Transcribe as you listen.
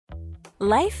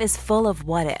Life is full of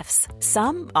what-ifs.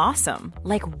 Some awesome,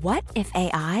 like what if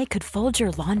AI could fold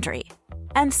your laundry?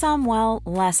 And some, well,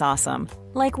 less awesome,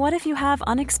 like what if you have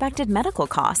unexpected medical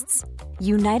costs?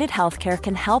 United Healthcare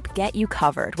can help get you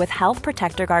covered with Health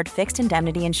Protector Guard fixed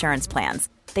indemnity insurance plans.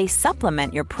 They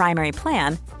supplement your primary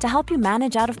plan to help you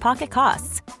manage out-of-pocket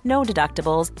costs. No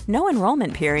deductibles, no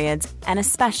enrollment periods, and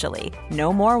especially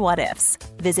no more what-ifs.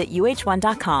 Visit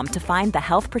uh1.com to find the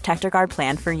Health Protector Guard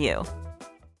plan for you.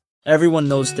 Everyone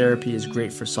knows therapy is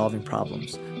great for solving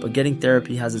problems, but getting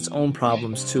therapy has its own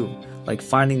problems too, like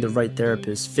finding the right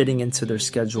therapist, fitting into their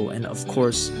schedule, and of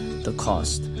course, the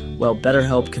cost. Well,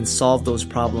 BetterHelp can solve those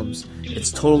problems. It's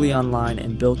totally online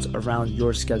and built around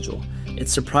your schedule.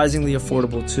 It's surprisingly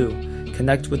affordable too.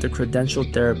 Connect with a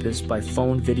credentialed therapist by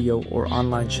phone, video, or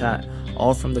online chat,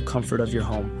 all from the comfort of your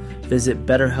home. Visit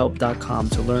BetterHelp.com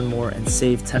to learn more and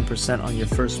save 10% on your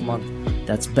first month.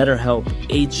 That's BetterHelp,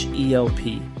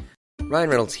 H-E-L-P. Ryan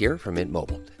Reynolds here from Mint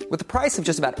Mobile. With the price of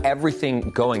just about everything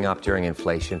going up during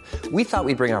inflation, we thought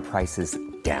we'd bring our prices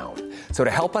down. So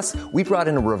to help us, we brought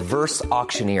in a reverse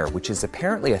auctioneer, which is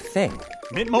apparently a thing.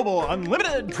 Mint Mobile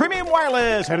Unlimited Premium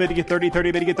Wireless. How to get 30,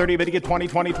 30, bit to get 30, bit to get 20,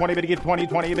 20, 20, bit to get 20,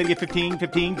 20, bit to get 15,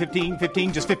 15, 15,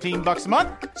 15, just $15 a month?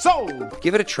 Sold!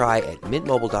 Give it a try at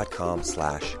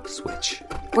mintmobile.com/switch.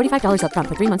 $45 up front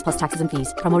for 3 months plus taxes and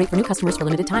fees. Promo rate for new customers for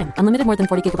limited time. Unlimited more than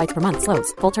 40 gigabytes per month.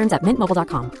 Slows full terms at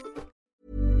mintmobile.com.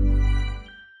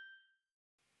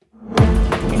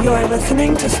 You're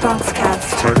listening to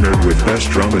Stonxcast. Partnered with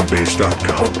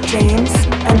bestdrumandbass.com. With James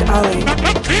and Ali.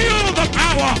 Feel the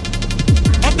power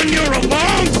of the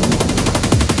Neuromon!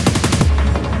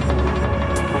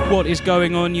 What is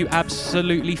going on, you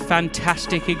absolutely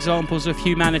fantastic examples of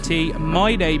humanity?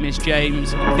 My name is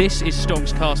James, this is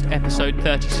Stonxcast episode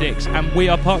 36, and we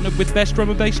are partnered with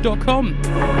bestdrumandbass.com.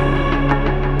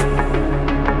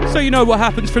 So you know what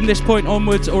happens from this point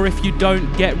onwards, or if you don't,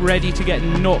 get ready to get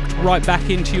knocked right back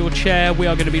into your chair. We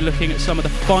are going to be looking at some of the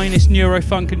finest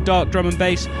Neurofunk and dark drum and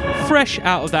bass, fresh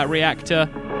out of that reactor.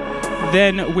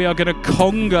 Then we are going to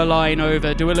conga line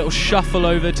over, do a little shuffle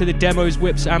over to the demos,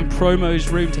 whips and promos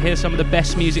room to hear some of the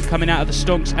best music coming out of the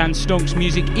Stonx and Stonx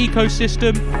music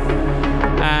ecosystem.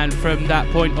 And from that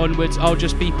point onwards, I'll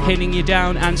just be pinning you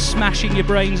down and smashing your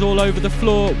brains all over the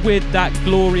floor with that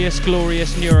glorious,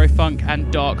 glorious Neurofunk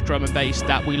and dark drum and bass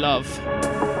that we love.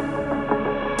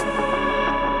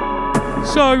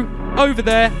 So, over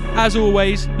there, as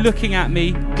always, looking at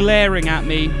me, glaring at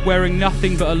me, wearing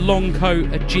nothing but a long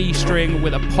coat, a G-string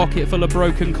with a pocket full of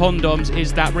broken condoms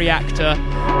is that reactor.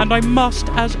 And I must,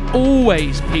 as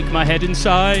always, peek my head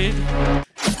inside.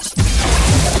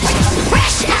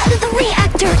 Fresh out of the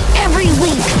reactor every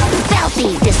week.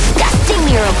 Filthy, disgusting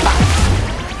Neurofunk.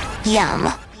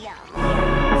 Yum.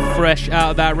 Fresh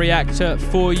out of that reactor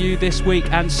for you this week,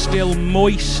 and still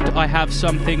moist, I have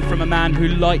something from a man who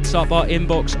lights up our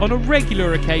inbox on a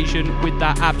regular occasion with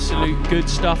that absolute good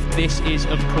stuff. This is,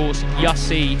 of course,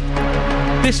 Yussi.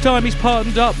 This time he's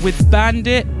partnered up with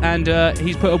Bandit, and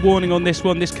he's put a warning on this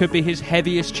one. This could be his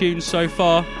heaviest tune so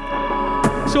far.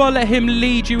 So I'll let him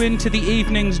lead you into the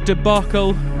evening's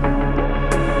debacle.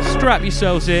 Strap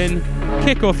yourselves in,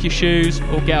 kick off your shoes,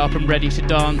 or get up and ready to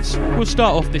dance. We'll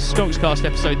start off this Stonxcast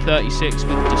episode 36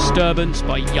 with Disturbance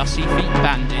by Yussi feat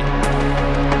Bandit.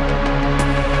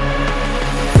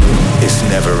 It's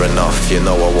never enough, you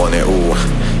know I want it all.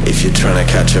 If you're trying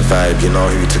to catch a vibe, you know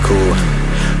who to call.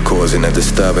 Causing a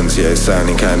disturbance, yeah, it's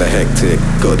sounding kinda hectic.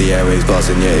 Got the airwaves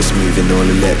buzzing, yeah, it's moving all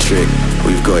electric.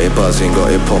 We've got it buzzing,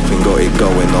 got it popping, got it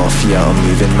going off. Yeah, I'm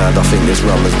moving mad, I think this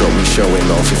rum has got me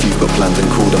showing off. If you've got plans, then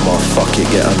call them off. Fuck it,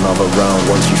 get another round.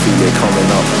 Once you feel it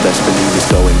coming up, best believe it's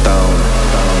going down.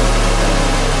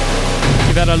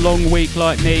 You've had a long week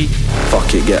like me.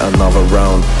 Fuck it, get another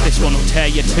round. This one will tear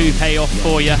your toupee off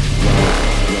for you.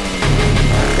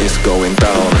 It's going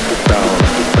down, down,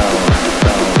 down,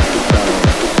 down.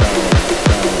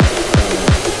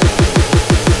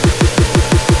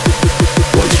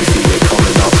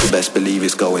 Best believe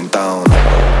it's going down. Yeah,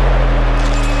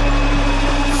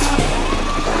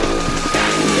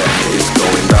 it's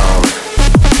going down.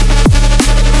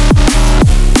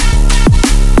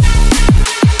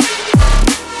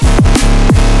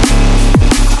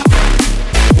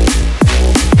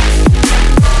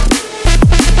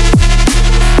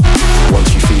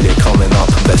 Once you feel it coming up,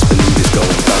 best believe it's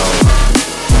going down.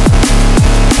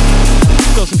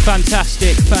 Got some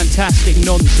fantastic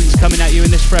nonsense coming at you in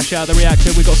this fresh out of the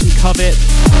reactor. We've got some Covet.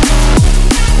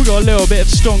 We've got a little bit of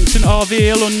Stonx and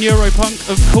RVL on Neuropunk,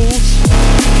 of course.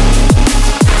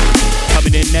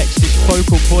 Coming in next is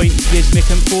Focal Point,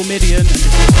 Gizmic and Formidian, and this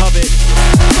is Covet.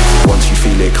 Once you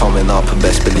feel it coming up,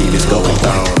 best believe it's going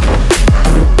down.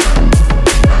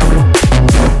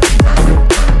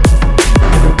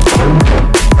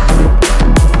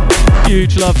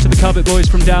 Puppet Boys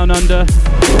from Down Under.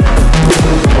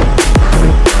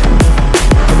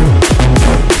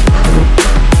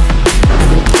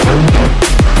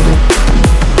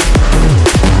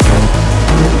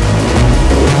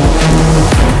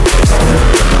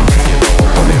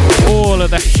 All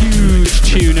of the huge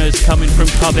tuners coming from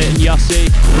Puppet and Yussi.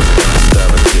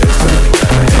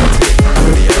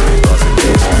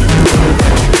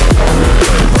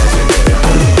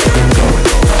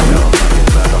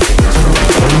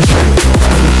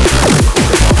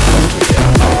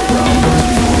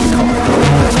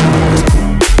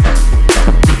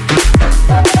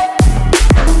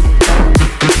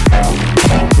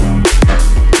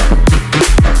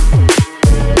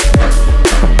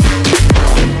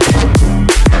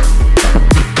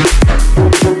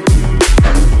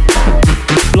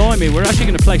 We're actually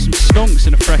going to play some stonks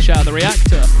in a fresh out of the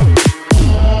reactor.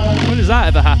 When does that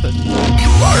ever happen? You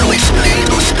are listening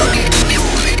to Stonxcast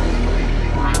Music.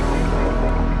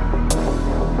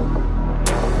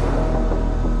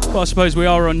 Well, I suppose we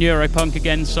are on Europunk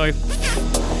again, so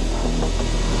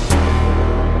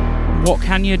what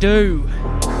can you do?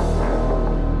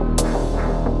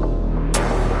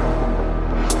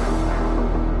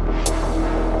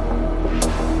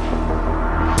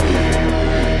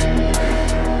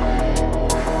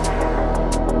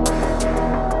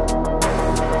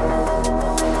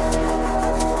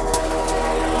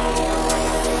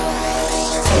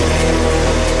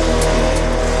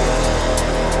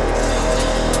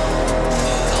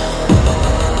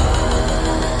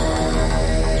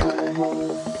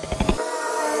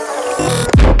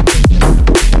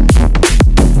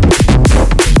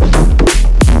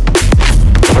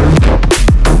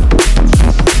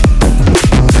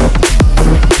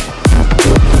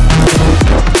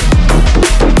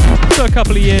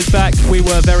 Back, we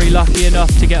were very lucky enough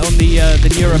to get on the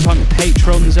Neuropunk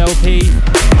Patrons LP.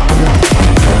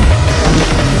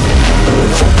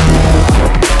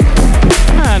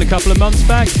 And a couple of months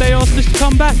back, they asked us to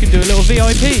come back and do a little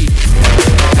VIP.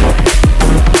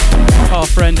 Our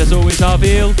friend, as always,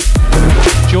 Arvil,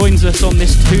 joins us on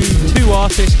this two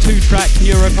artist, 2-track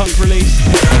Neuropunk release.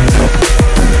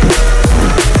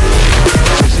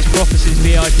 This is Prophecies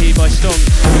VIP by Stonx.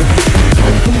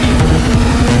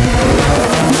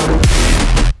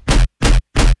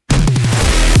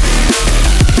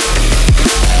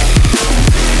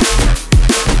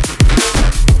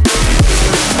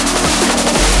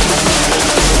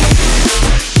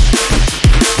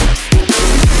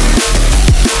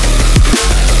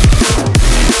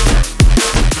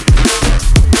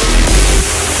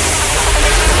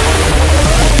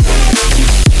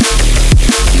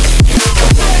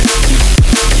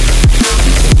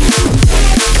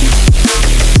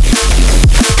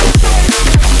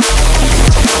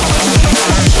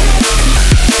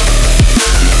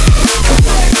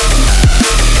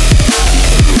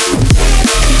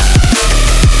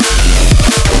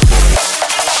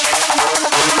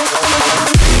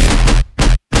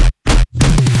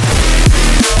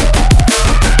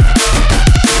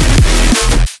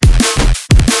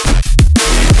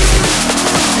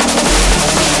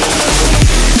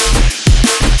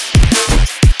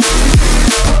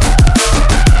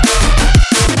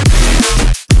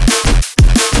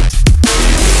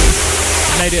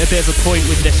 Bit of a point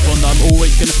with this one that I'm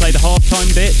always going to play the halftime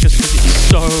bit just because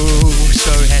it's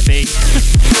so heavy.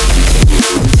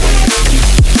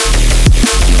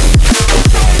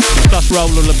 Plus Roll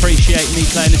will appreciate me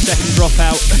playing a second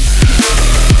Dropout.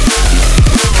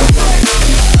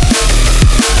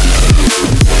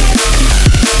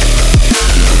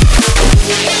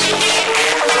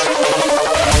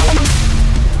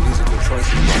 Musical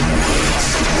choices.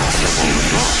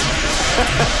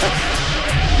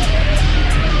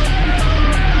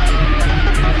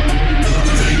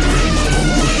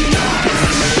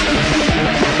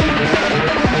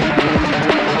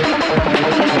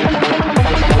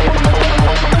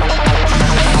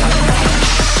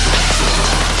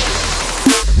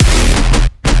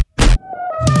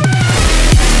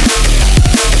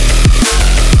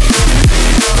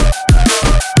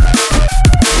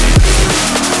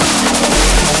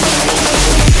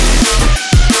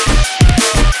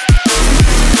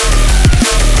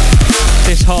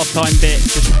 Halftime bit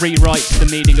just rewrites the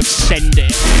meaning of send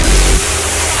it.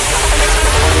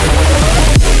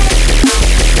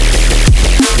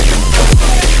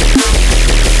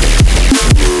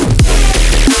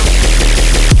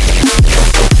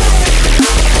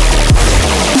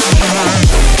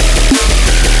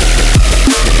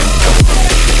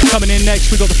 Coming in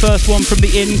next, we got the first one from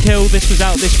the In-Kill. This was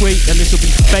out this week, and this will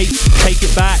be Fate, Take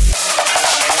It Back.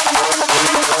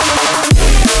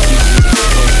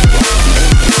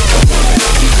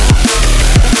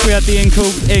 had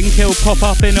the in-kill pop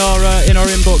up in our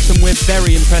inbox, and we're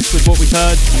very impressed with what we've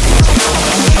heard.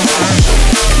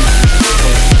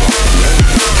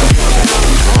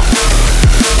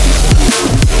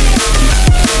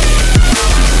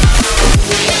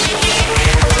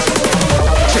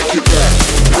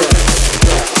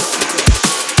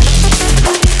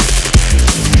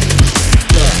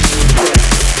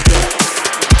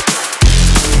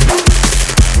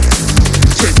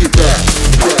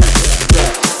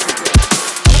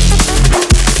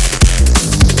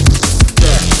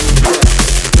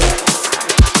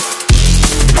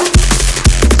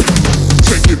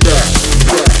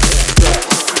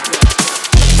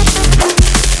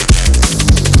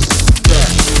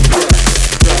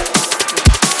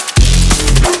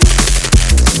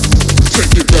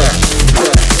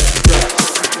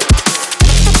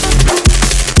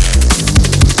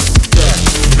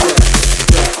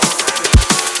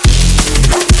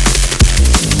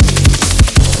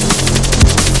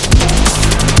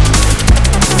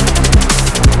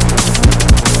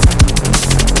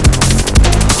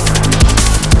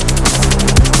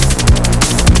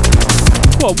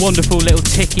 What a wonderful little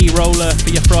ticky roller for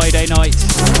your Friday night,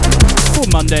 or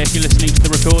Monday if you're listening to the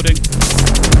recording.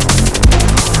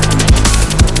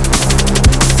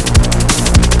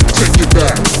 Take it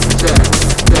back, back.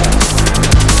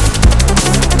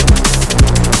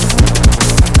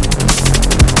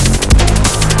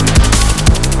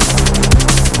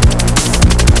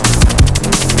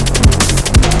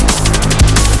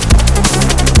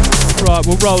 Right,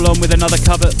 we'll roll on with another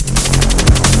cover.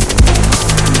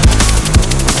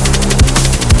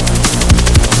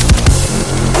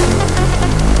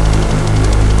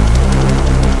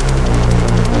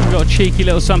 Got a cheeky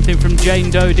little something from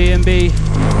Jane Doe DMB.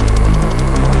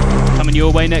 Coming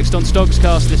your way next on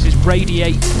Stonxcast. This is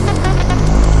Radiate.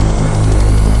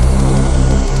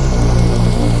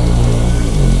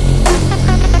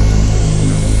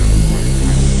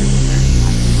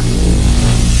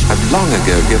 I've long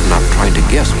ago given up trying to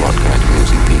guess what kind of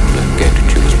music people are going to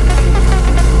choose.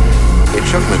 It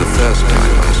shocked me the first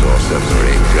time I saw 7 or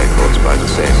 8 records by the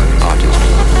same artist.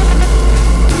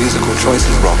 The musical choice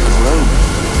is rock and roll,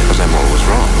 because I'm always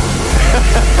wrong.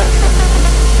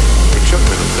 It shocked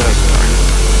me the first time,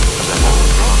 because I'm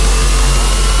always wrong.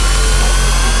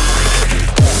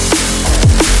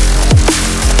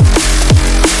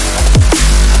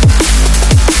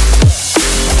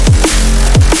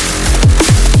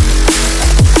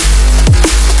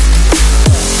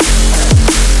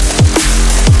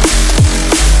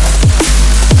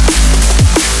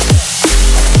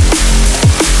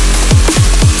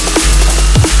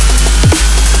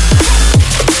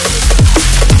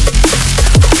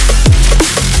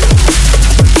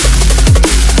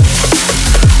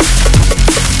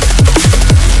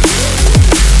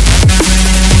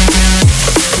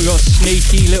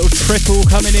 Sneaky little triple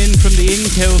coming in from the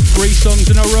In-Kill, 3 songs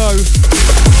in a row.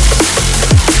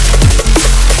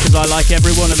 Because I like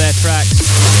every one of their tracks.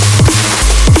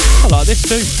 I like this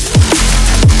too.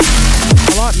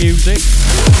 I like music.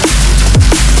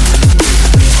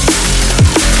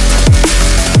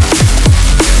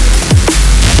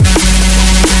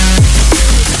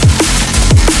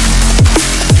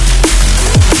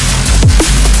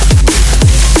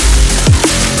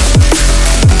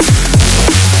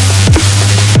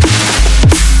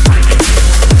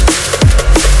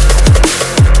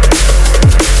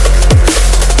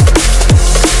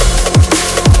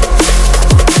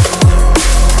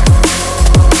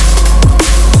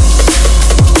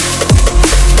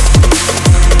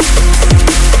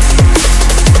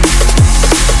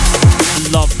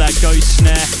 Ghost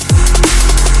snare.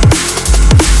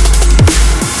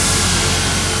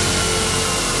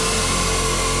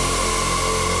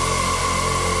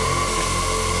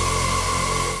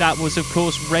 That was of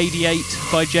course Radiate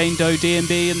by Jane Doe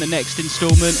DMB, and the next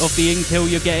instalment of the In-Kill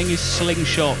you're getting is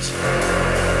Slingshot.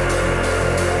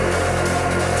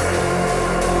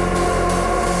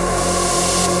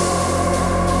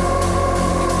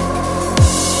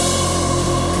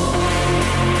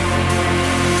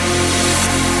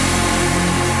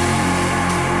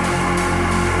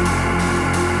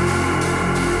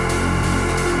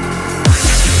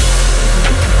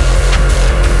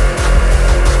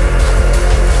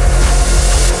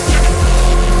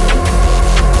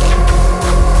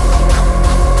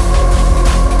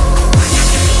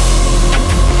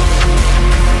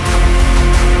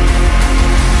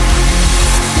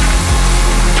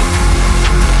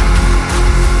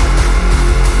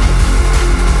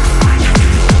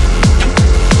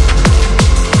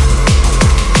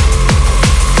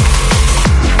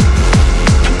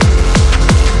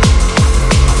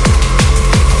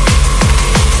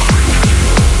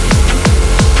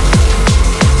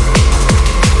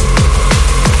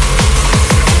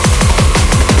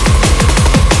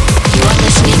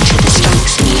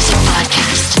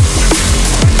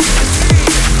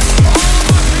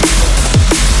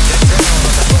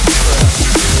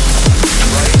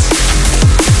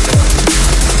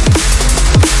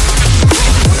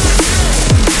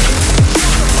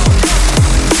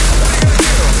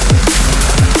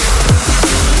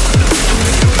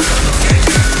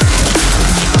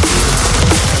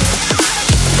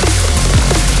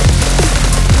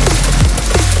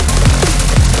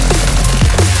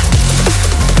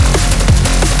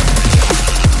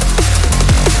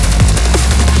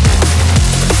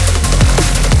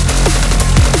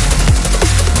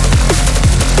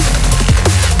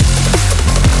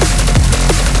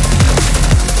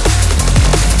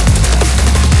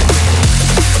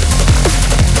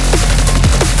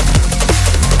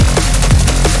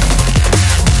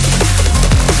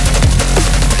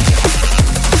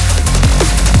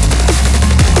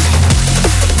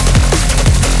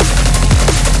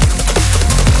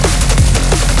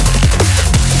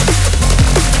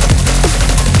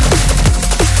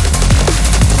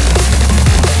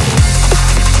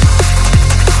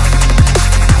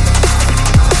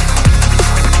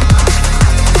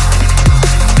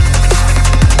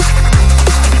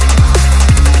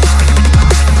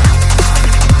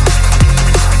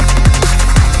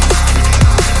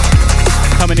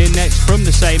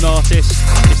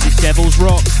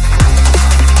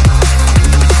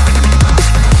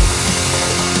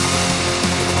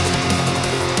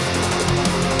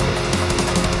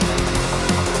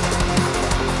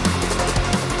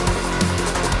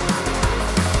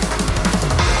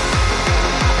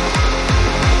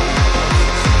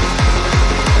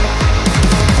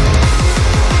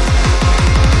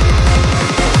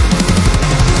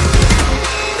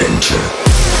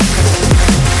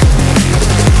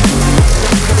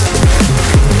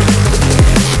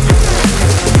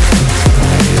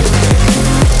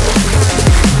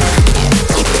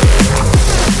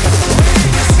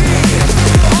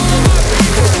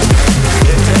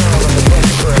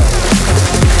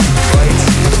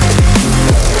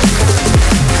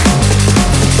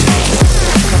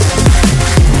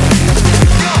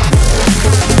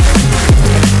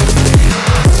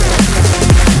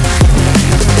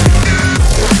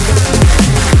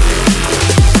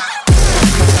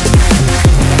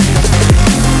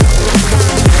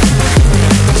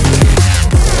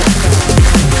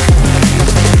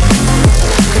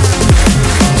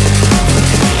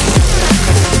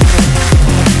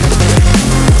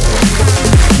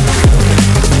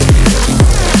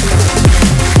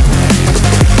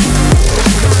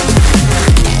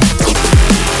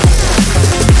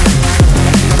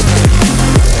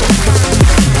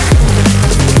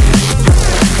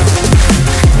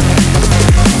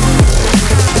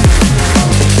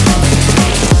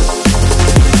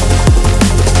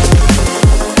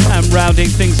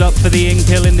 things up for the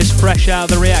Inkill in this fresh out of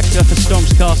the reactor for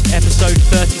Stonxcast episode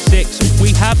 36.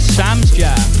 We have Sam's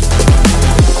Jam.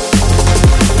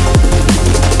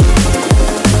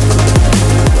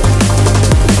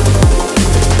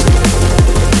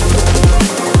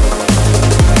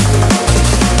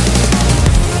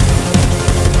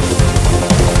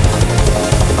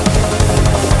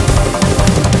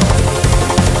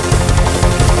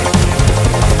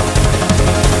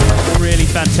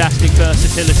 Fantastic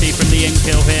versatility from the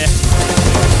Inkill here.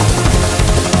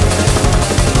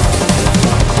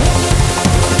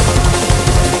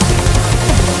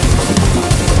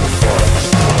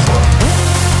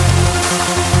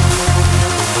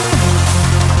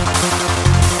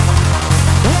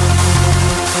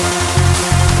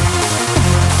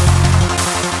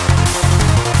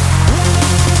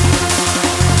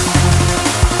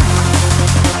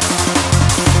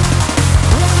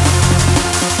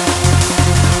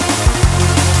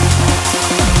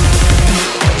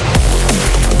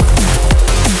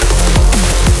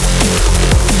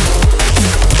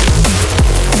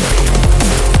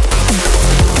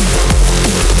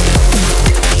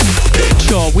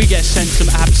 We get sent some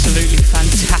absolutely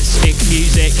fantastic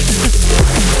music.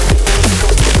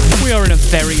 We are in a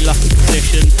very lucky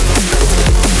position.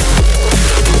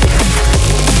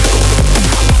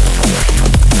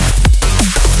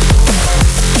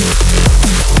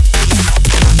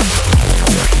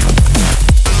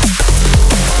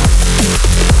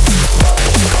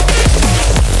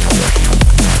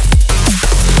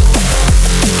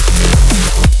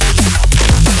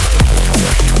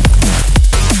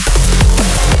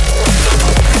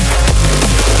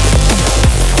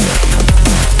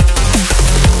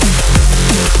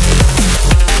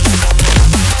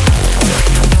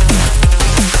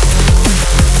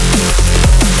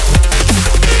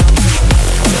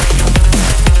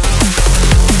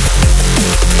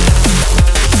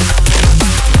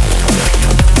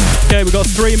 We've got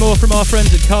 3 more from our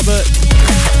friends at Covert,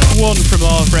 1 from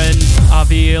our friend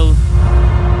Avil,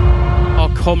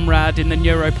 our comrade in the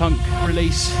Neuropunk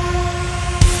release.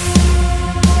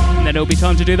 And then it'll be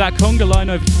time to do that conga line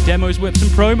over to demos, whips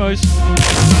and promos.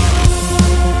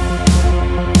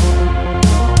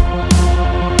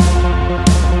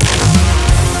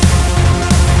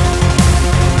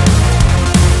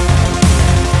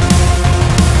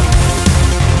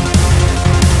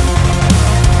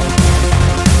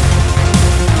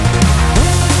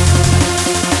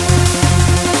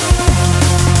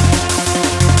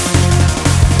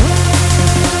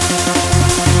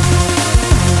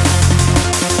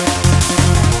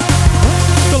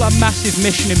 Massive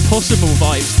Mission Impossible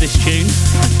vibes, this tune.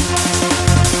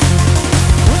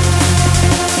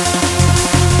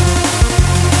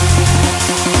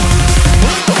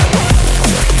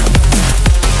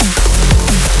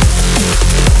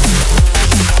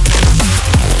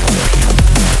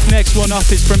 Next one up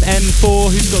is from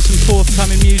M4, who's got some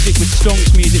forthcoming music with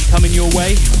Stonks music coming your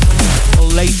way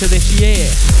later this year.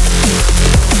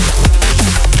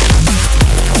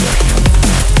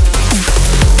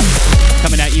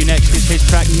 Coming at you next is his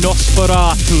track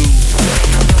Nosferatu.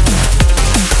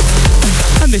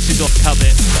 And this is off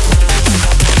Covet.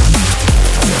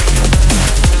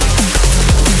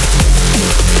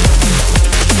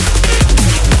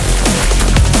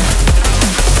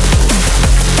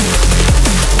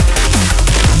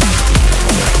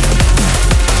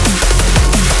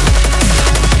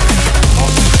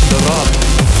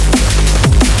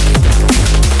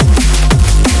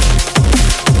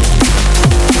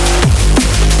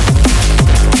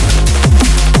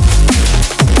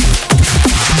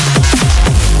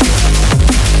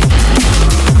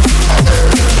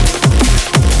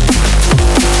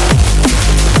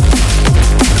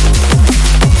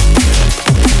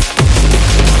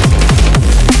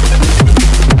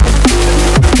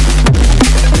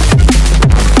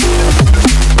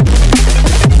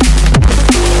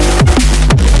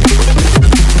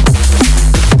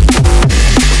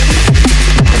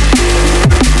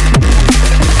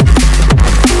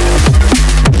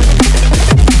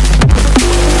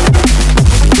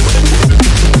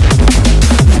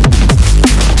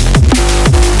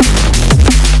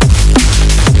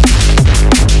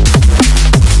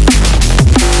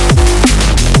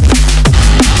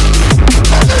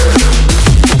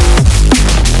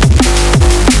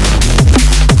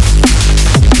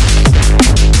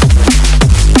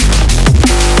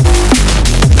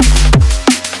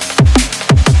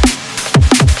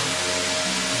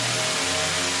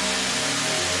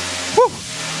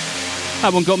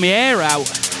 That one got me air out.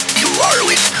 You are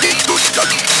listening to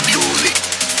Stonks Music.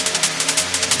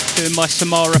 Doing my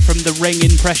Samara from The Ring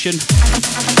impression.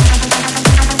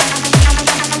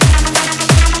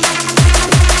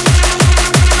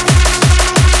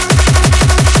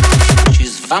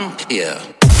 vampire.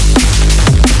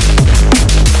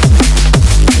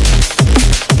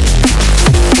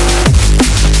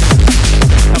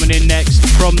 Coming in next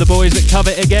from the boys at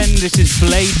Covet again, this is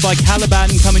Blade by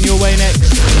Caliban coming your way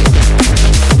next.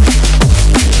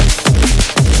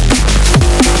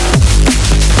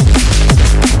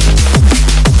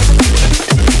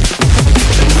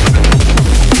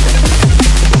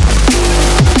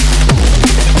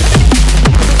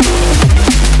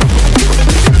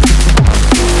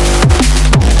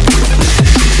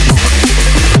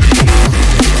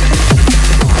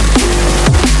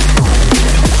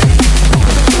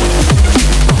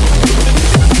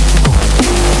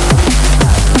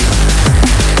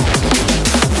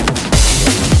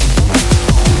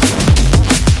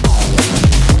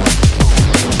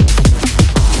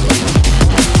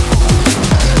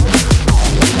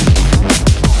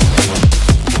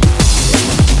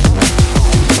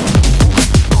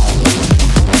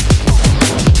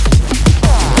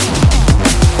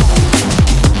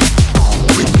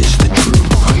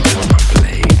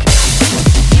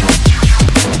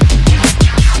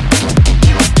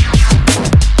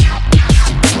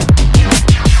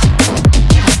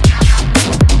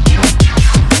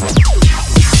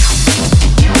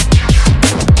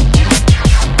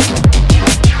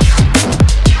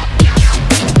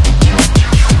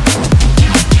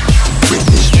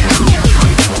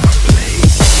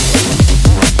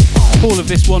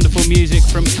 This wonderful music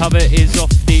from Covet is off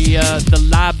the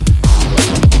Lab.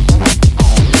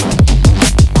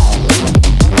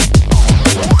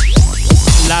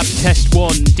 Lab Test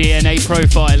 1 DNA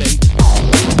profiling.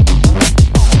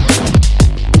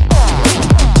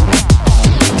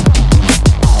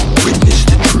 Witness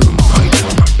the true might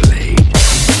of my blade.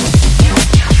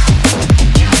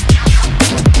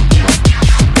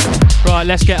 Right,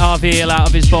 let's get RVL out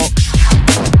of his box.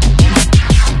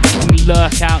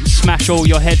 Lurk out and smash all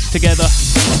your heads together.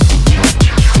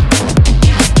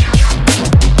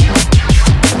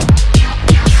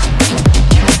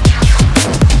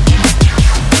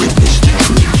 Witness the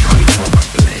true might of my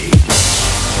blade.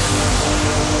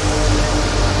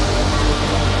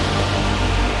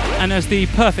 And as the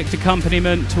perfect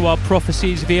accompaniment to our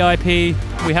Prophecies VIP,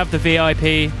 we have the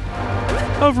VIP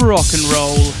of Rock and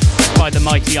Roll by the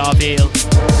mighty RVL.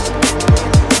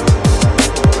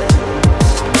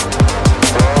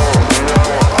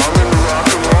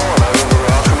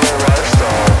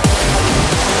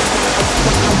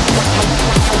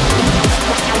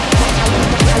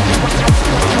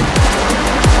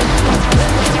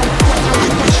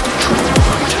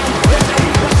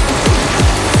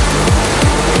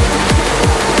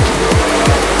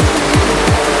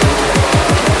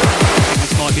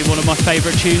 My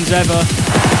favourite tunes ever.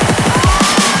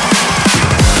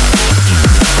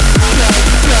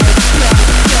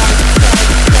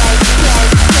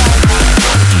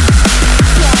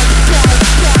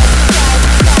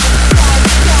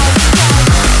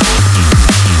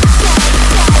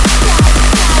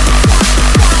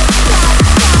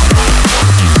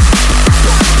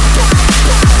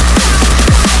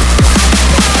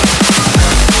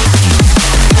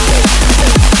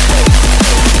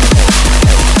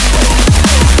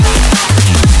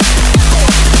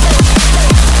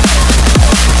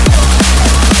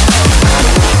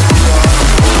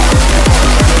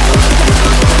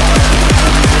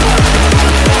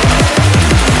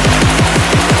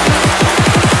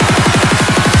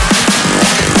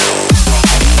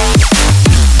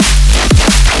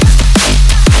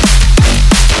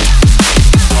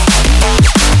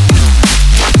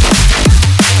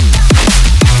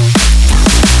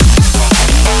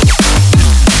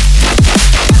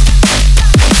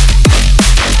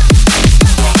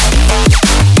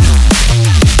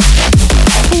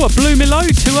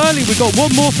 We got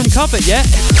one more from Covet yet.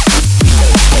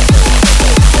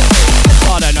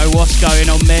 I don't know what's going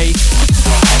on, me.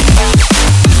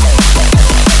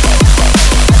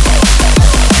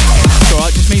 It's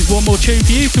alright, just means one more tune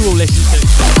for you to all listen to.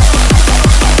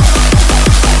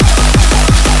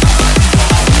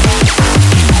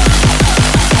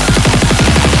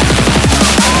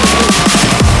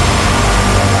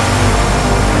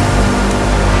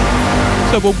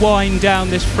 So we'll wind down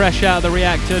this fresh out of the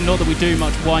reactor, not that we do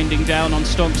much winding down on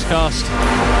Stonxcast.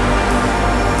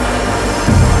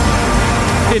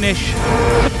 Finish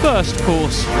the first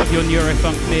course of your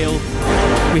Neurofunk meal.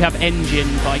 We have Engine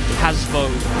by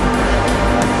Casvo.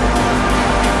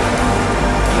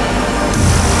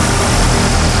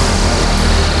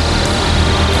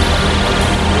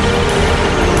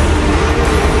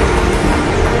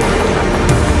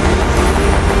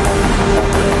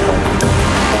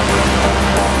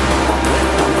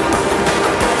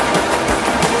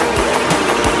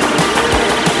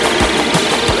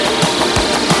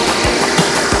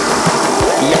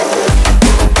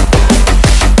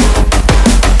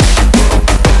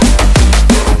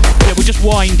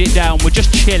 wind it down. We'll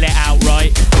just chill it out,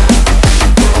 right?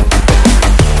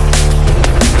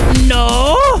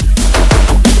 No!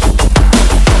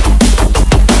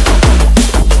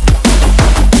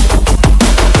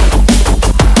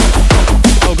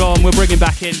 Oh, go on, we'll bring him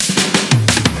back in.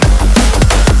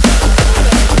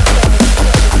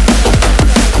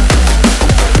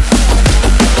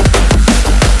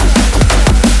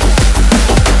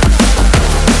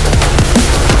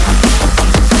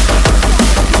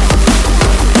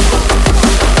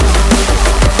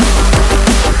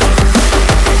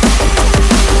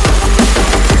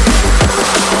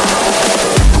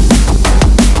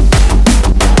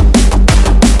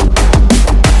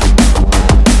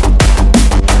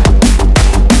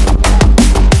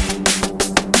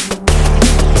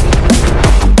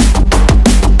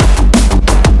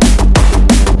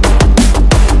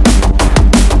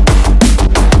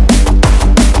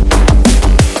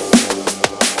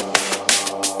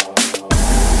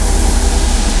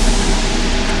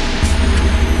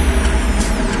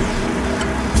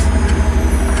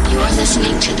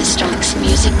 Listening to the Stonx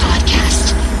Music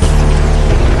Podcast.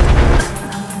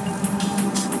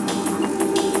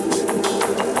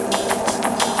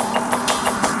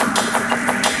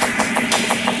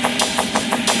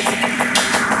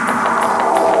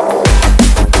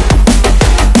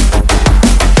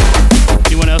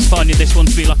 Anyone else finding this one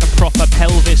to be like a proper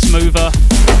pelvis mover?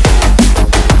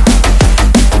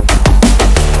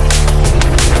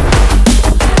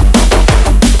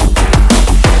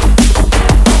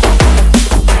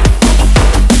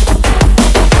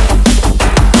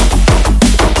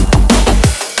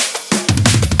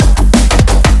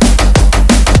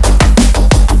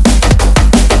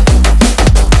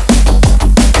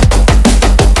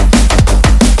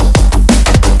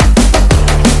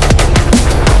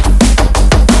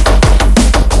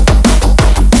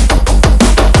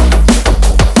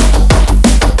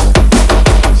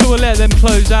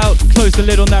 Close the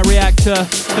lid on that reactor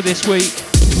for this week,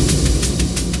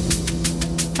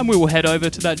 and we will head over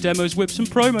to that Demos, Whips and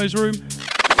Promos room.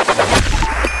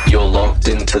 You're locked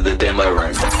into the demo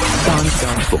room.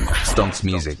 Stonx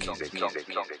Music.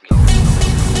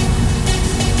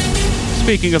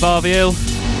 Speaking of RVL,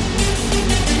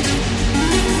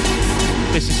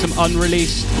 this is some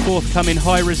unreleased, forthcoming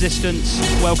High Resistance.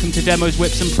 Welcome to Demos,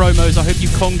 Whips and Promos. I hope you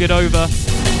conged over.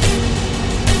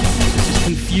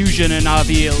 Confusion and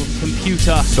RVL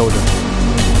Computer Soda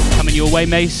coming your way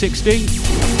May 16th.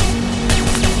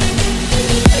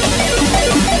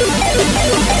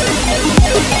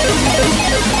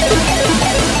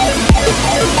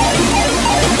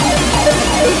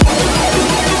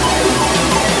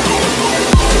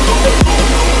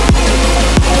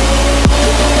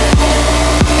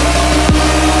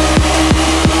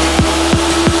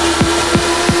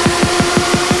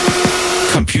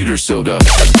 Computer Soda.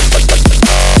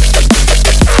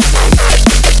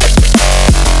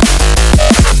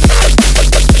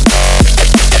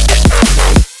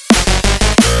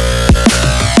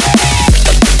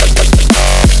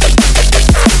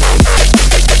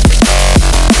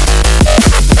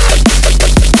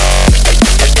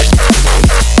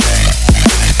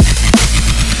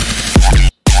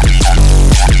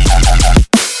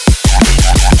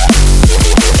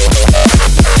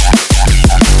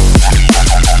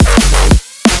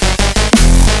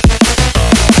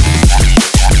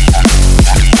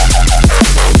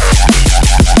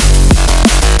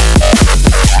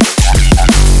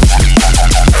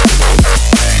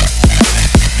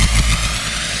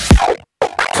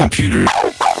 Computer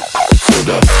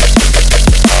Soda.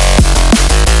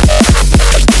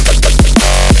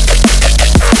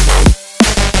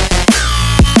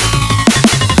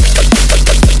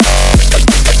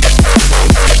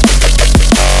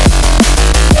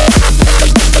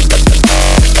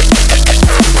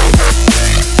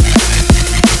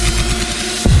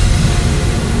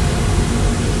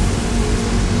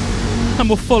 And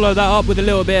we'll follow that up with a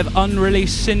little bit of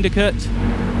unreleased Syndicate.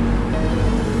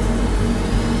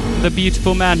 The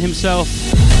beautiful man himself.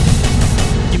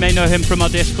 You may know him from our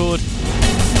Discord.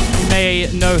 You may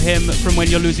know him from when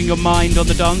you're losing your mind on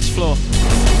the dance floor.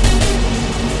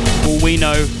 All we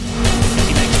know is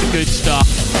he makes the good stuff.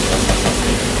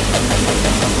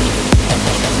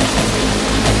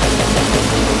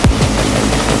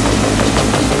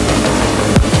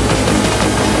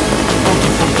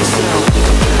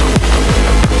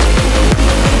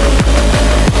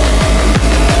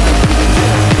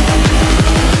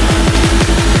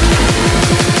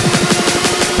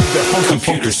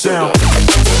 Computer sound.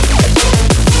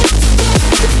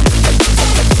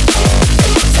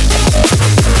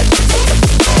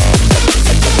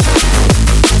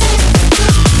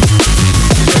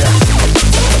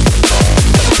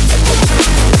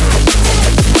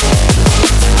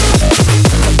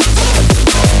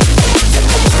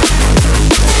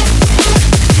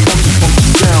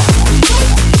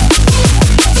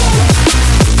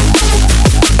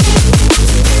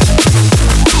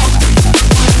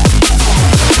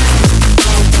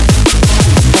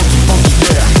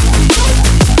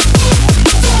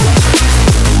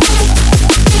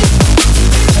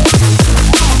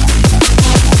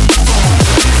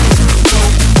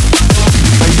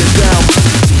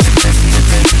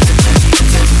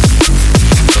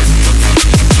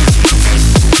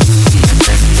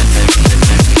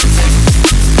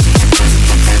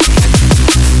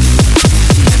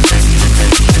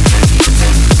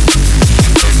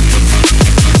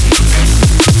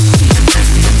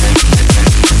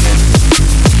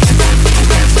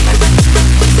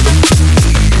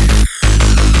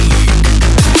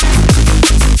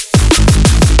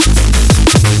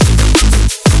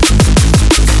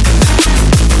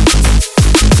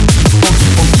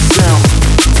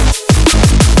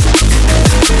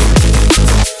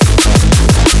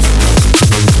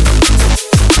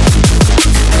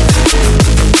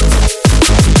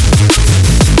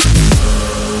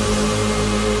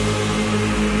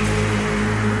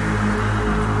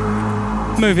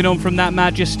 Moving on from that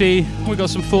majesty, we've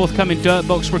got some forthcoming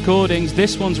Dirtbox recordings.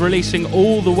 This one's releasing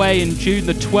all the way in June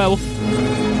the 12th.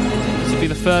 This will be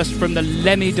the first from the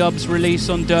Lemmy Dubs release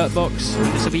on Dirtbox.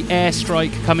 This will be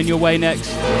Airstrike coming your way next.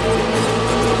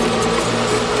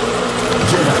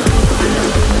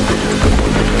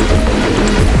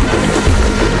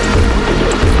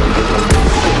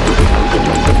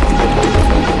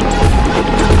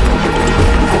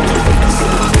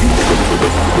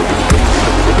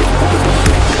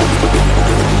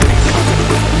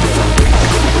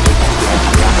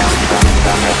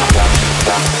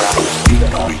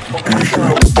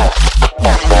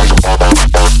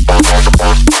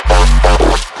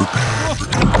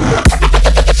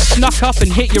 Snuck up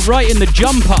and hit you right in the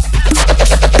jump up.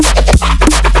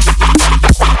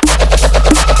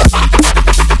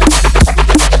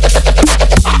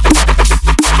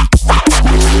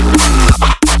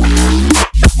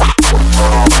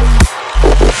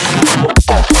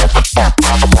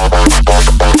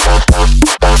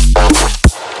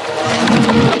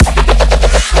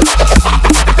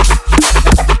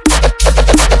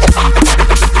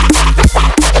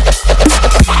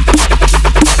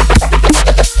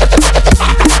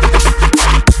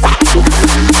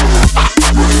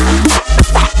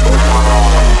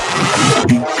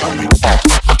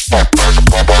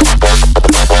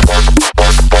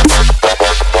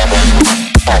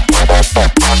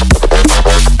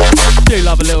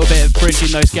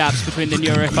 Those gaps between the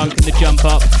Neurofunk and the jump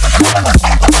up.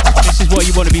 This is what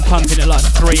you want to be pumping at like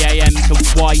 3 AM to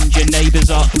wind your neighbours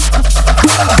up.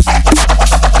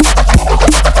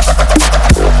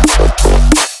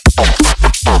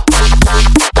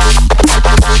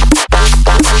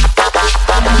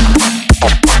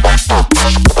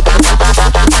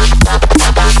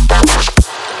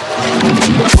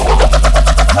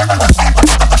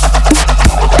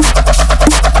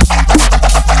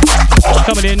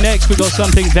 Coming in next, we've got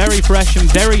something very fresh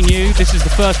and very new. This is the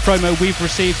first promo we've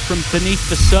received from Beneath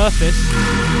the Surface.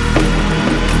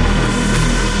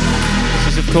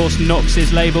 This is, of course,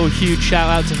 Nox's label. Huge shout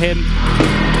out to him.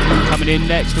 Coming in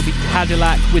next will be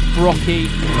Cadillac with Brocky.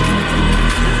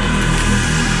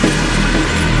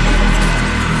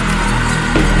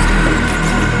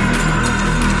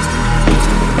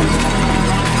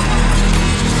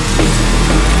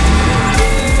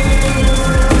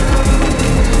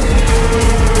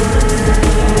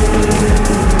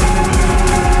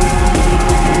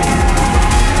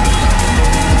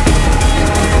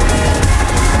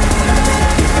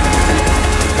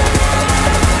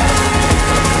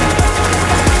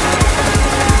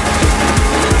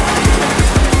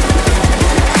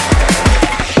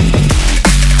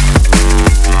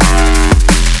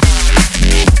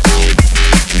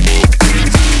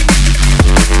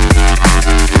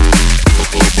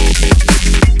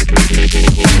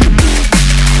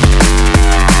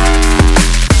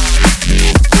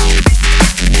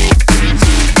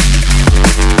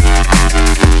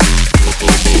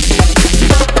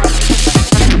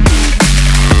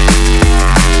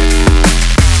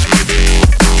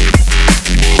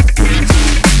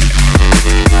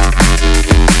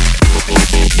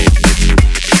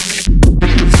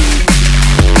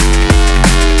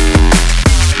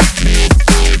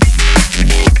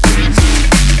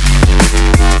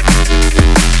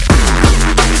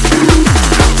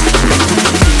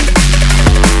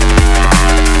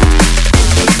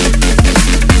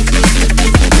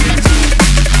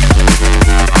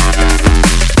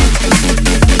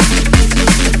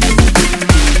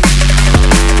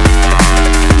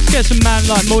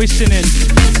 Like Moistening.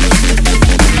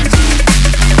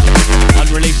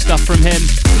 Unreleased stuff from him.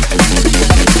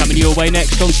 Coming your way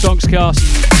next on Stonxcast.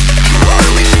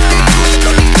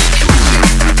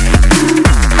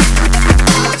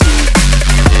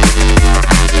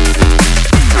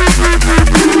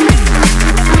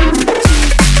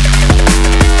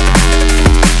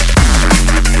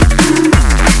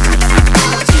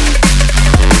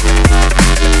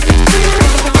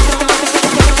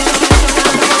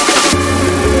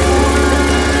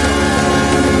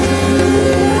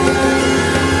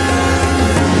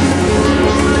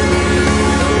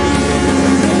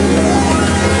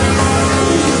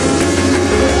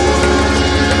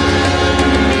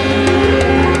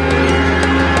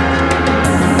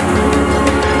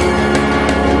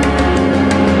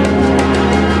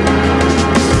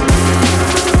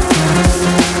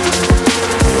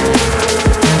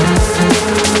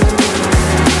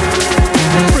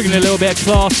 A little bit of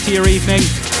class to your evening.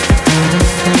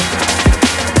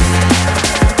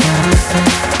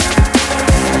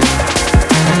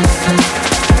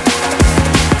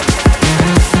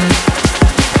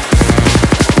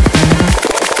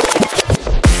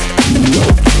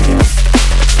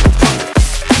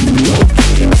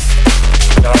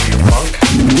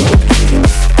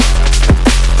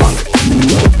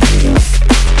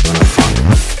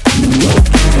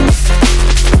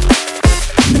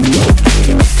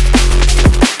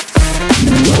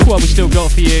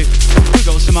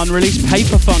 unreleased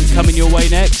Paper Funk coming your way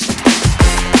next.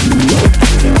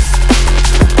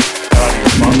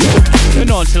 But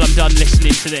not until I'm done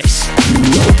listening to this.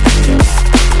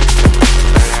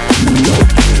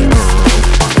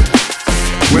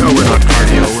 Well, we're not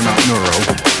cardio, we're not neuro,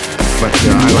 but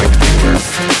I like to think we're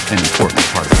an important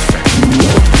part of the spectrum.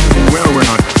 Well, we're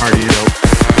not cardio,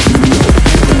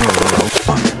 neuro,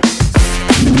 funk.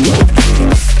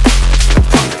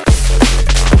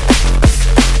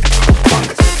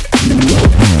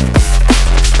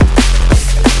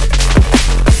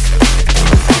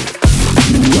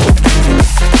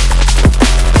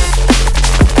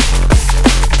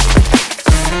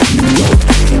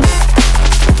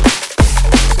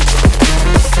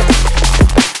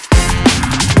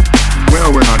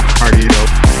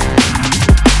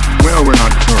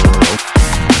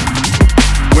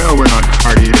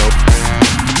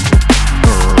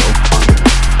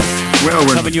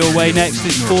 Coming your way next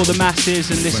is For the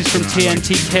Masses, and this is from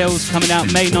TNT Kills, coming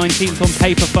out May 19th on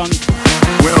Paper Funk.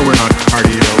 Well, we're not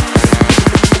cardio.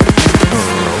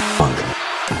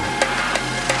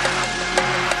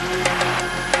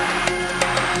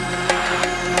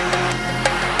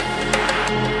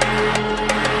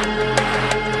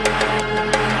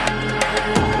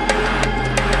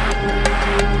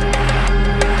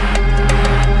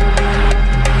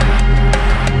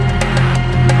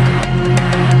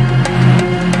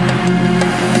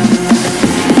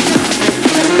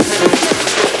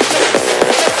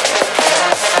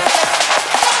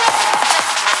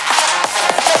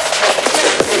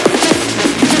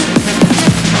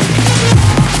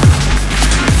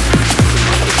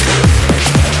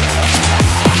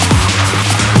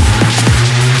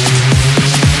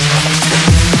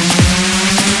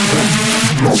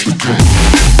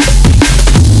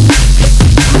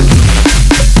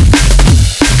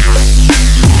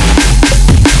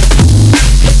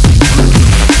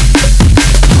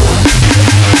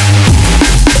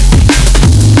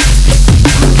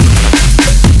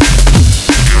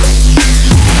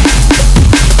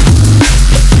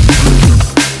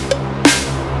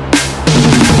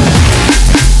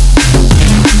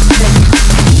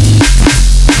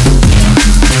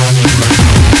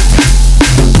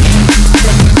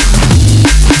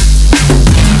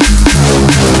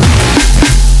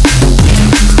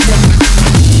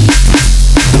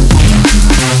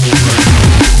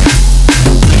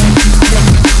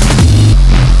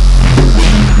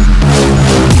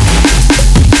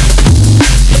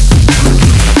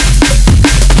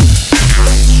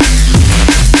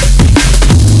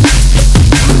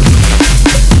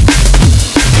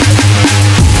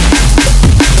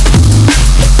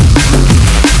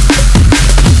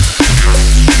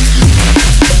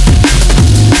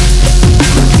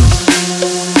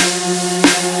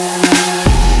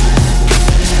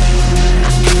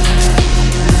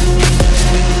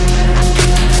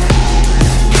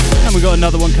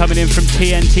 Another one coming in from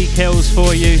TNT Kills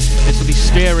for you. This will be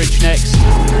Steerage next.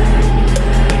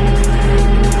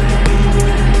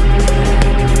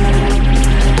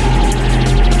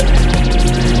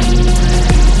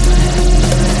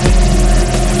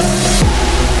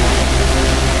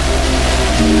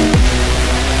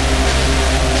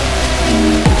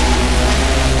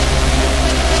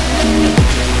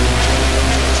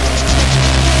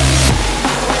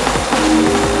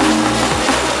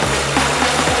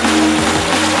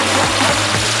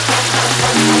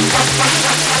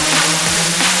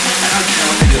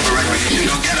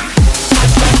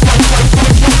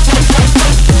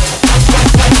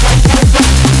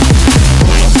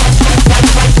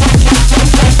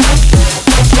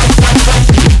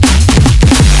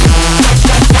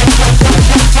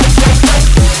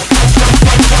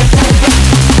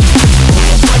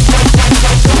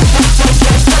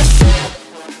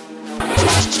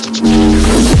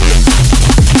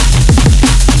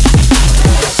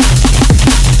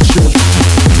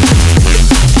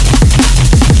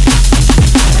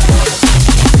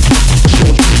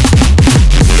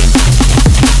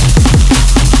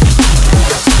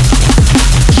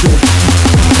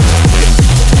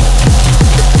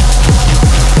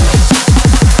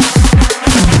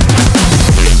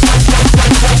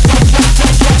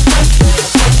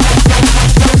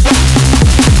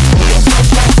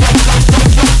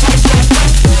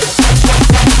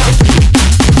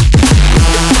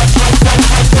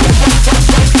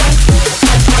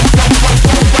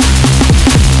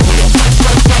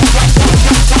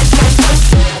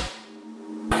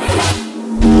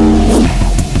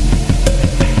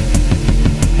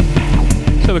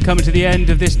 Coming to the end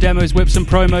of this Demos, Whips and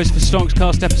Promos for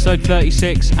Stonxcast episode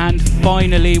 36, and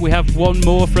finally we have one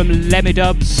more from Lemmy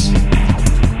Dubs.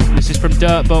 This is from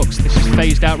Dirtbox. This is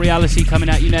Phased Out Reality coming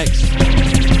at you next.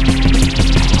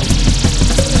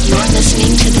 You're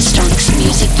listening to the Stonx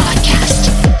Music Podcast.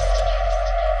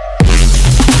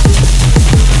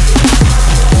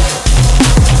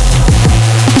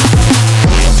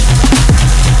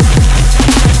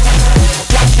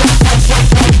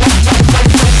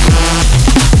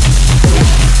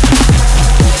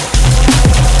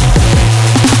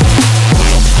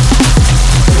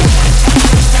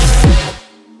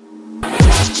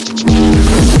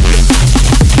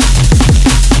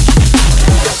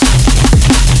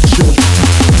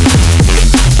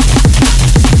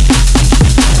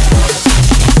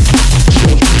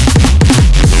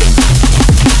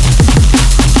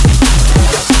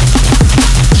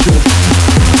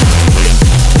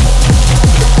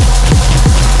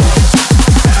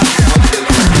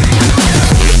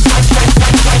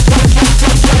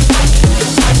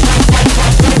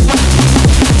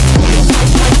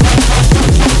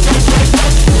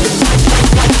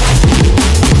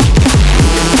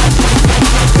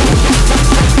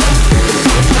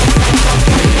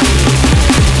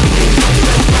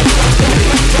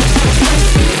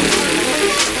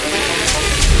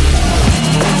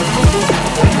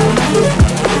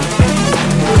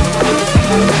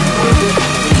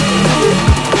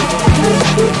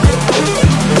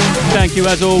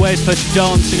 As always, for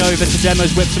dancing over to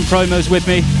demos, whips and promos with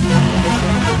me.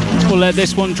 We'll let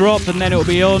this one drop and then it'll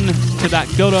be on to that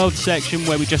good old section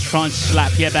where we just try and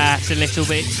slap your back a little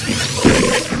bit.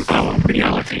 Our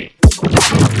reality.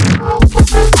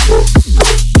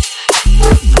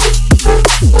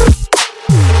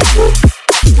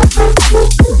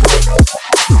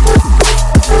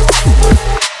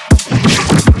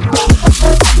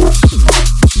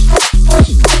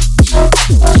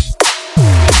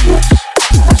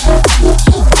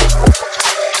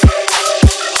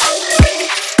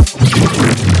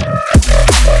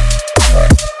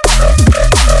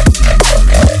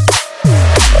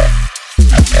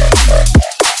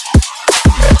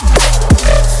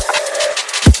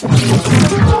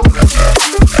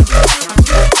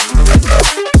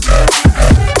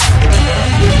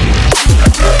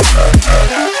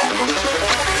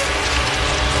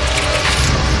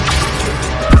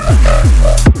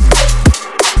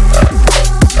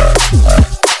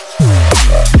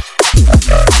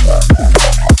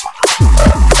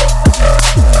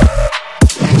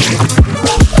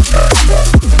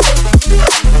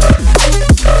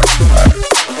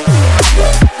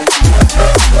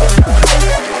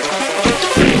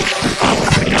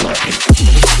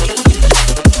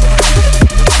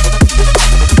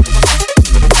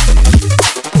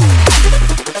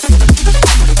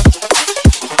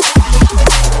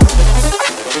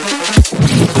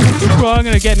 I'm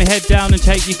going to get my head down and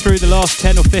take you through the last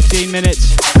 10 or 15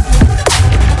 minutes.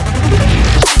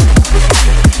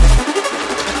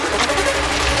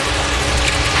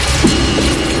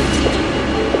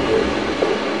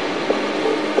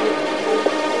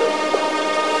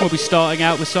 We'll be starting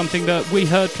out with something that we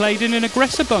heard played in an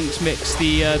Aggressor Bunks mix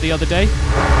the other day.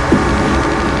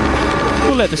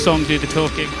 We'll let the song do the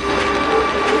talking.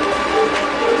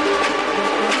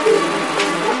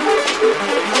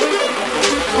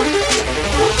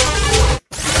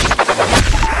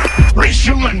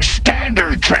 Resuming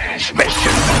standard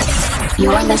transmission.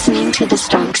 You're listening to the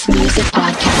Stonx Music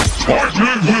Podcast.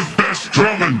 Partnered with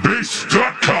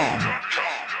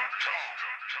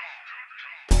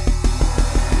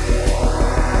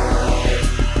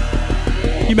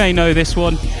bestdrumandbass.com. You may know this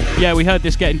one. Yeah, we heard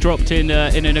this getting dropped in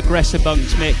an Aggressor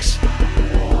Bunks mix.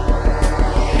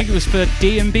 I think it was for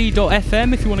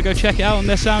dnb.fm if you want to go check it out on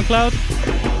their SoundCloud.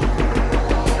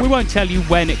 We won't tell you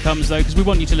when it comes though, because we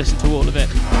want you to listen to all of it.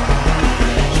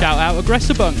 Shout out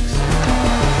Aggressor Bunks.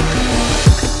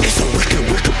 It's a wicked,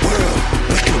 wicked world.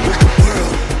 Wicked, wicked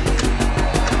world.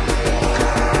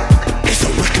 It's a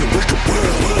wicked, wicked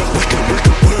world. Wicked,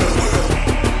 wicked world.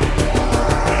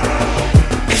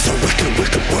 It's a wicked,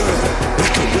 wicked world.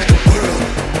 Wicked, wicked world.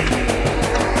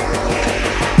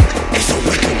 It's a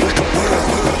wicked, wicked world.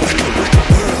 Wicked, wicked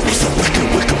world. It's a wicked,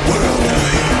 wicked world out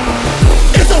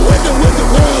here. It's a wicked, wicked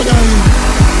world out here.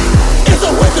 It's a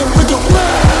wicked, wicked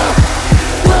world.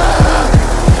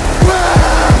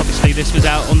 Obviously this was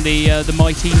out on the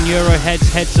mighty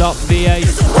Neuroheads Heads Up VA.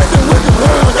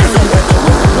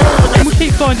 And we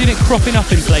keep finding it cropping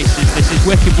up in places. This is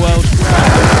Wicked World.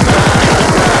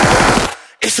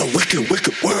 It's a wicked,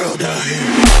 wicked world out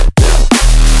here.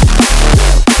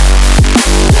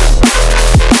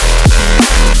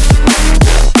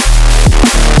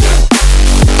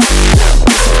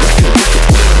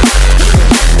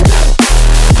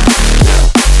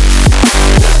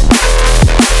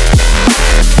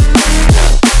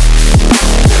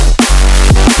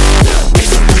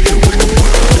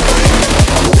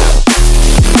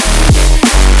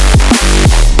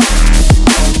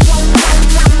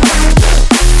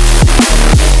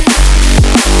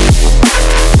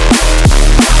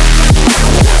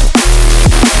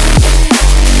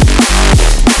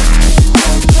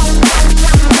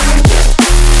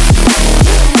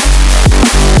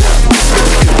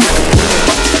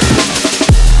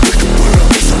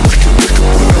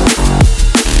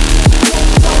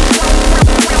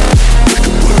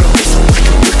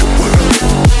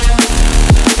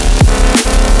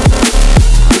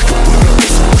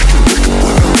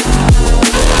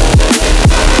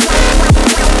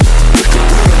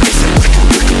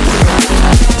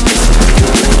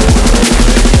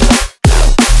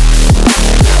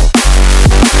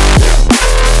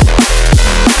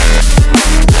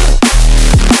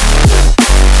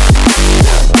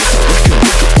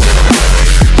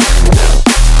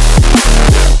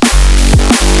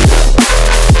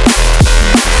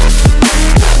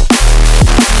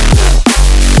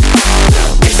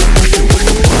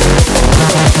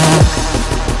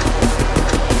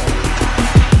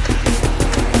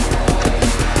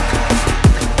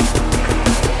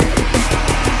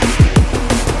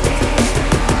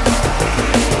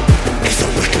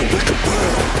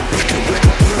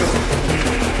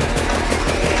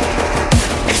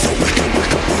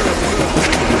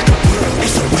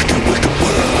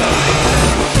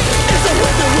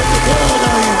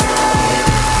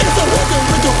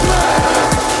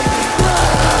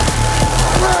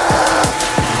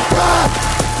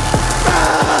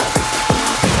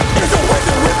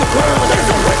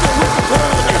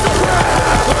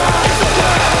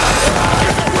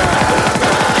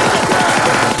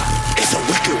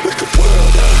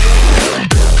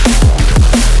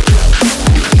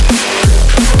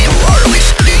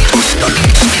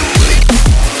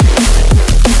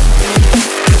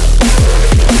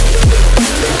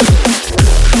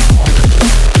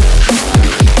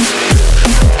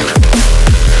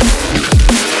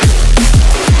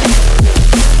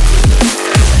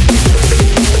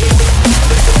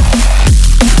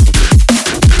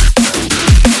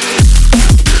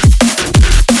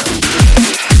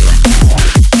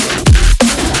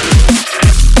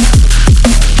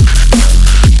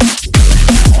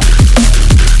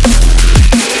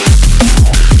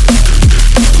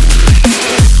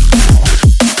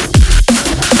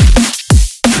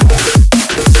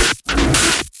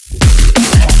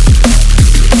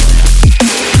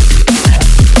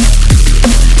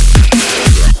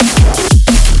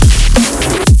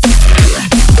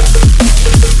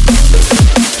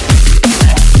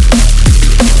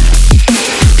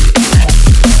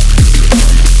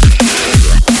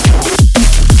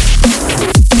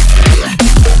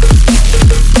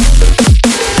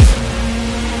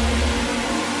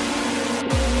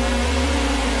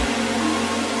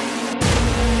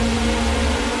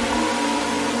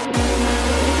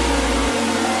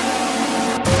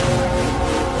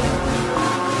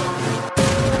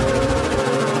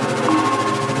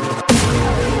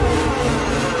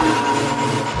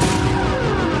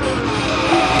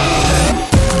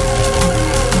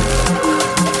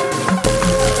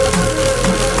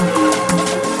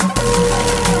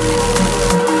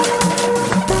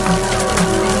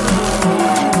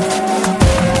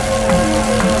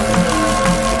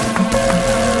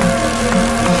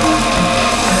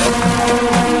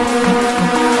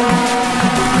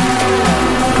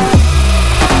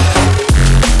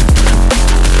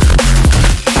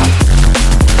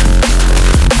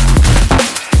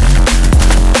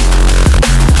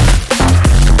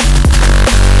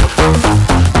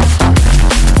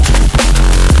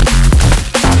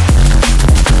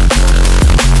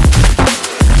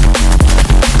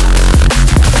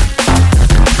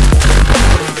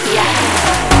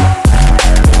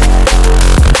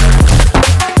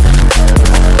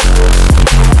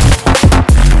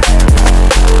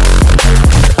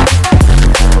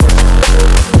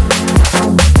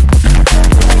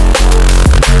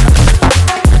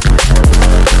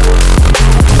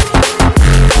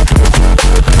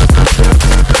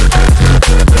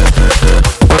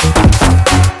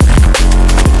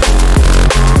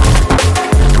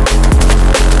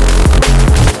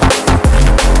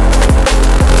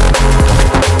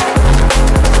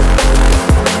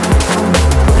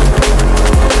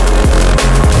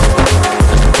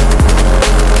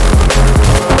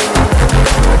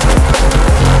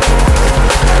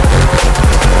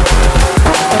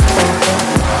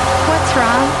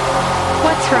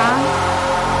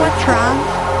 What's wrong?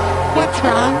 What's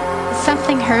wrong? Is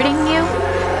something hurting you?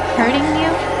 Hurting you?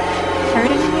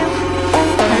 Hurting you?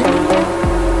 Hurting you?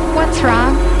 What's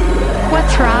wrong?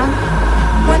 What's wrong?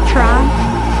 What's wrong?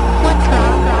 What's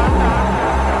wrong?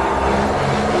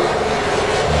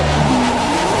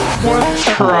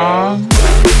 What's wrong?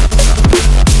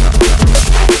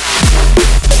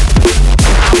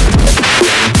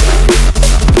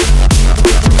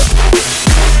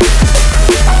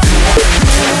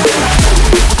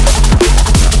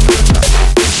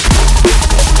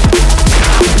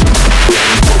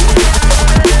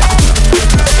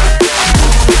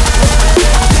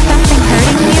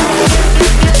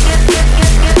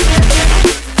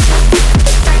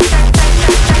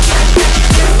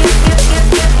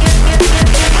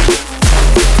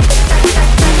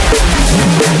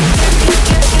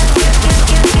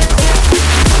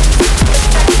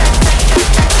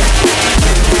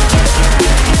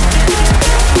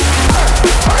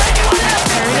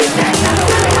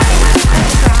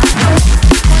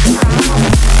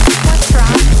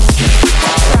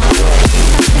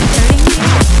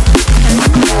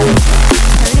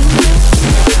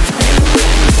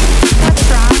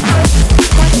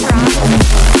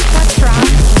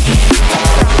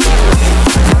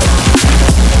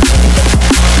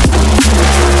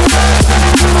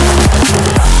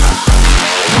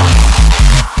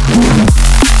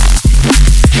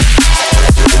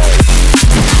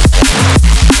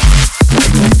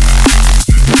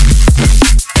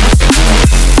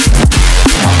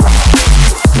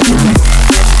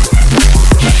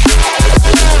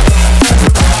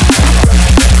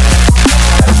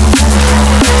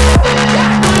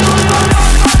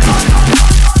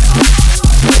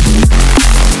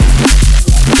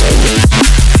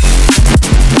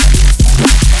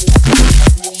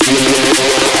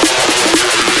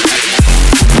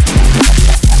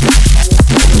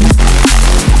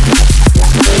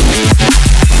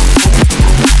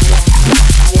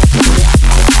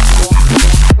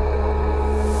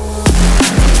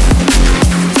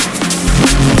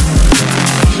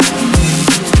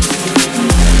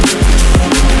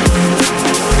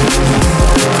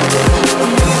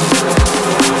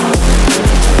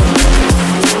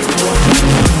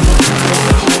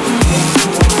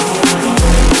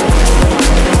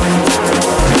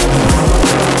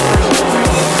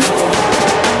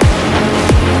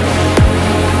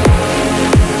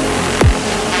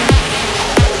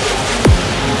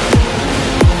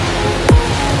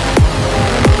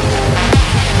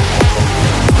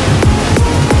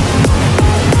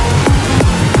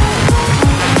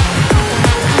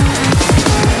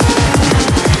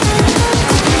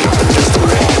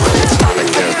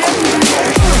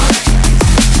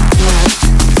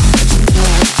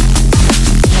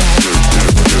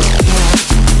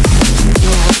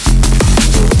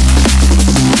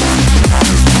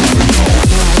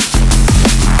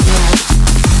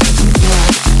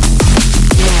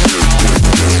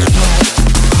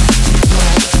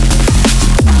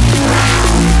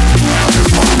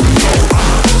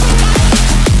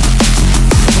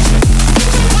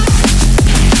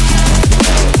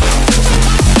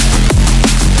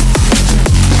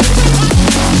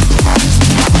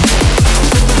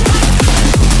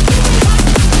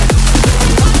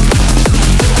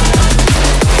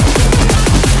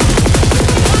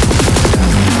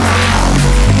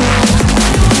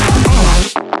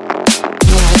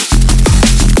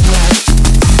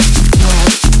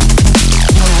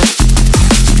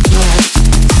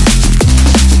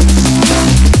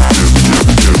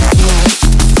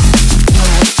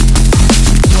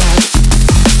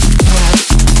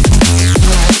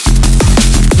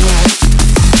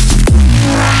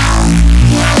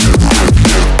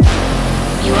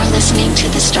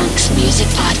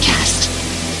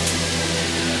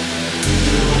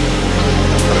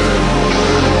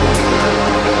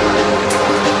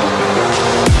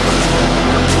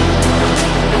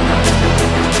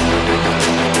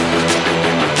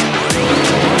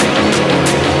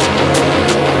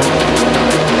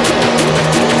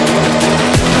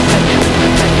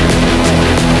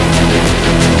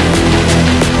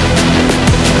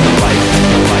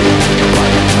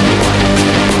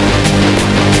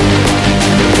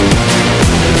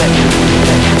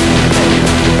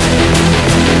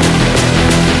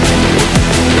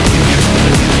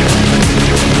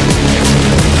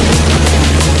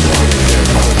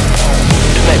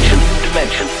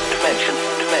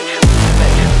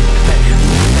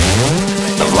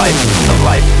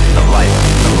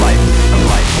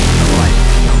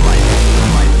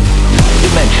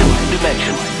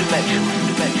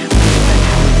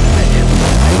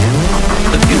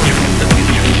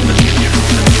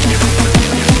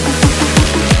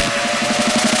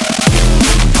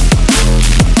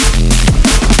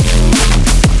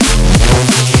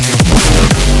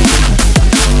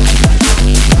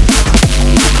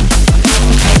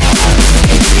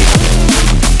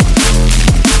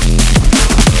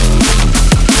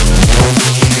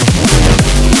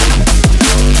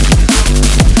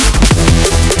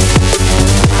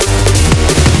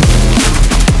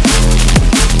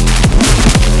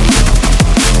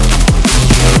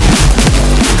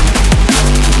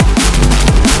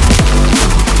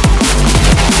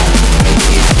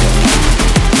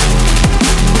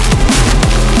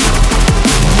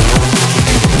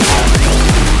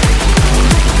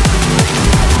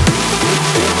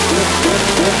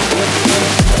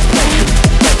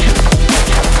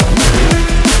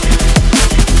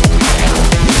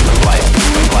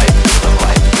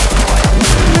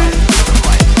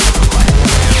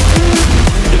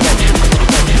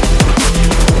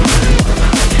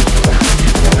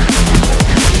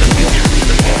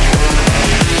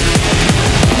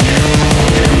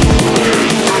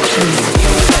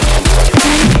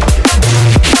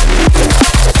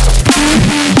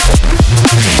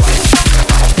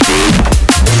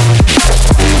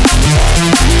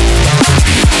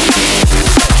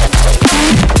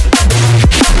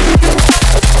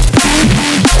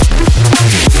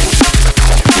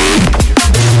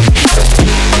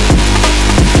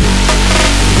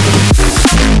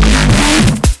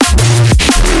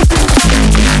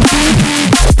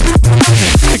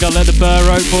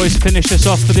 Oak Boys finish us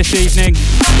off for this evening.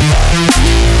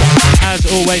 As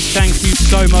always, thank you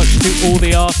so much to all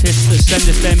the artists that send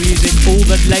us their music, all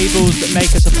the labels that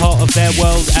make us a part of their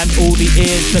world, and all the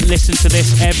ears that listen to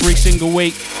this every single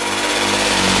week.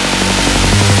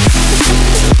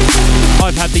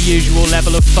 I've had the usual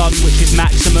level of fun, which is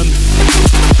maximum.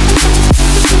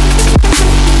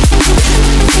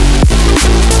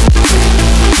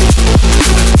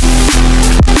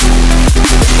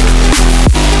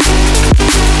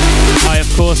 I,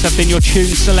 of course, have been your tune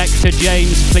selector,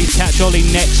 James. Please catch Ollie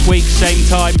next week, same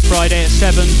time, Friday at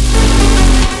 7.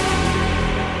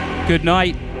 Good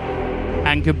night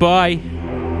and goodbye.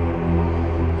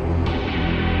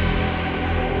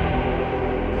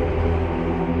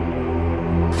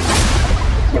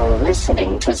 You're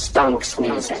listening to Stonx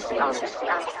Music.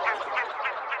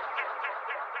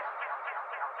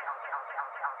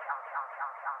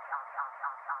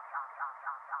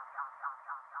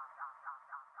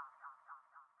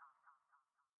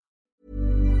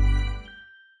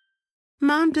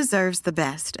 Mom deserves the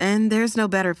best, and there's no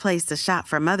better place to shop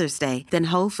for Mother's Day than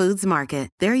Whole Foods Market.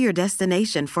 They're your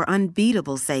destination for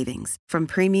unbeatable savings, from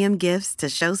premium gifts to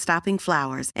show-stopping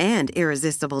flowers and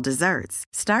irresistible desserts.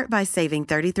 Start by saving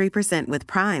 33% with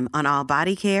Prime on all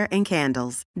body care and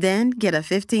candles. Then get a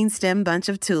 15-stem bunch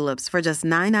of tulips for just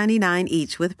 $9.99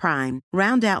 each with Prime.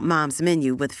 Round out Mom's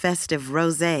menu with festive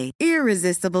rosé,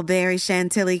 irresistible berry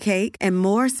chantilly cake, and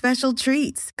more special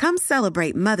treats. Come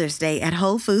celebrate Mother's Day at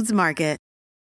Whole Foods Market.